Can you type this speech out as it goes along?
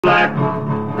black.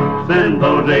 Send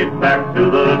those apes back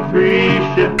to the tree.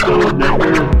 Ship those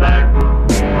niggers back.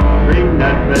 Ring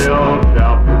that bell,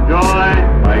 shout for joy.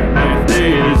 White man's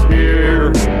day is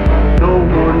here. No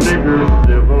more niggers,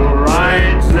 civil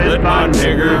rights. Let my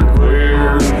nigger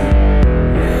queer.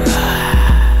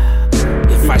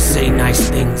 If I say nice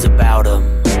things about him,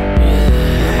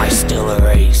 am I still a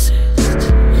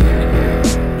racist?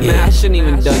 Man, I shouldn't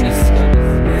even done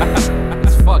this.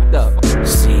 It's fucked up.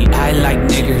 See, I like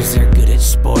niggers, they're good at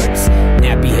sports.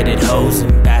 Nappy-headed hoes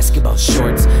and basketball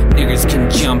shorts. Niggers can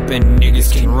jump and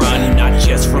niggers can run. Not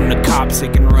just from the cops, they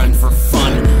can run for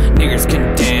fun. Niggers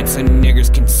can dance and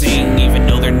niggers can sing. Even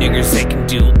though they're niggers, they can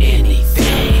do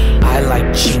anything. I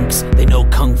like chinks, they know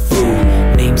kung fu.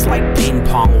 Names like Ping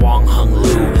Pong, Wong Hung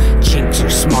Lu. Chinks are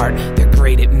smart, they're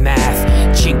great at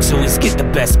math. Chinks always get the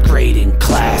best grade in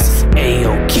class.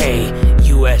 A-OK,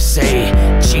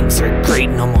 USA. Chinks are great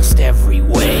in almost every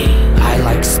way. I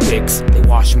like Syqnys, they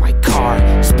wash my car.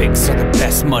 Syqnys are the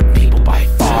best mud people by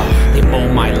far. They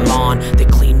mow my lawn, they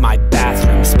clean my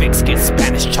bathroom. Syqnys get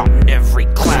Spanish taught in every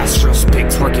classroom.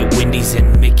 Syqnys work at Wendy's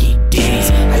and Mickey D's.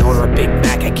 I order a Big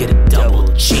Mac, I get a double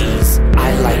cheese.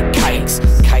 I like kikes,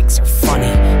 kikes are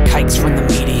funny. Kikes from the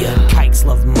media, kikes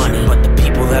love money. But the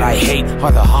people that I hate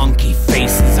are the honky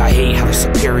faces. I hate how they're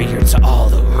superior to all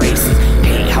the races.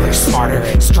 Hate how they're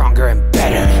smarter, stronger and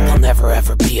better. There'll never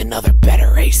ever be another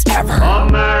better race ever.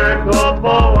 America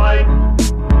for white,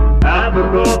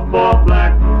 Africa for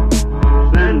black.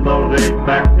 Send those apes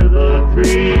back to the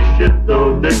tree. Ship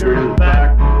those niggers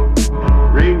back.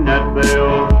 Ring that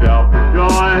bell, shout for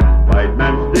joy. White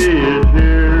man's day is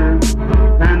here.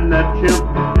 And that chimp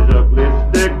is ugly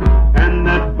stick. And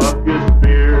that buck is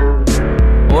spear.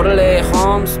 Orderly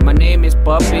Holmes, my name is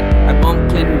Puppet. I bump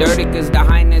Clint Dirty cause the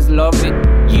Highness love it.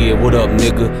 Yeah, what up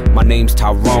nigga? My name's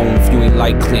Tyrone. If you ain't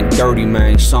like Clint Dirty,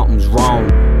 man, something's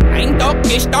wrong. Ain't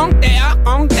dokish, don't dare,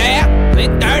 on dare.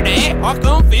 Clint Dirty, or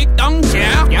convict, don't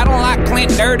care. Y'all don't like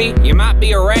Clint Dirty, you might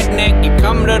be a redneck. You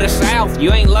come to the south,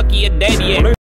 you ain't lucky you're dead yet.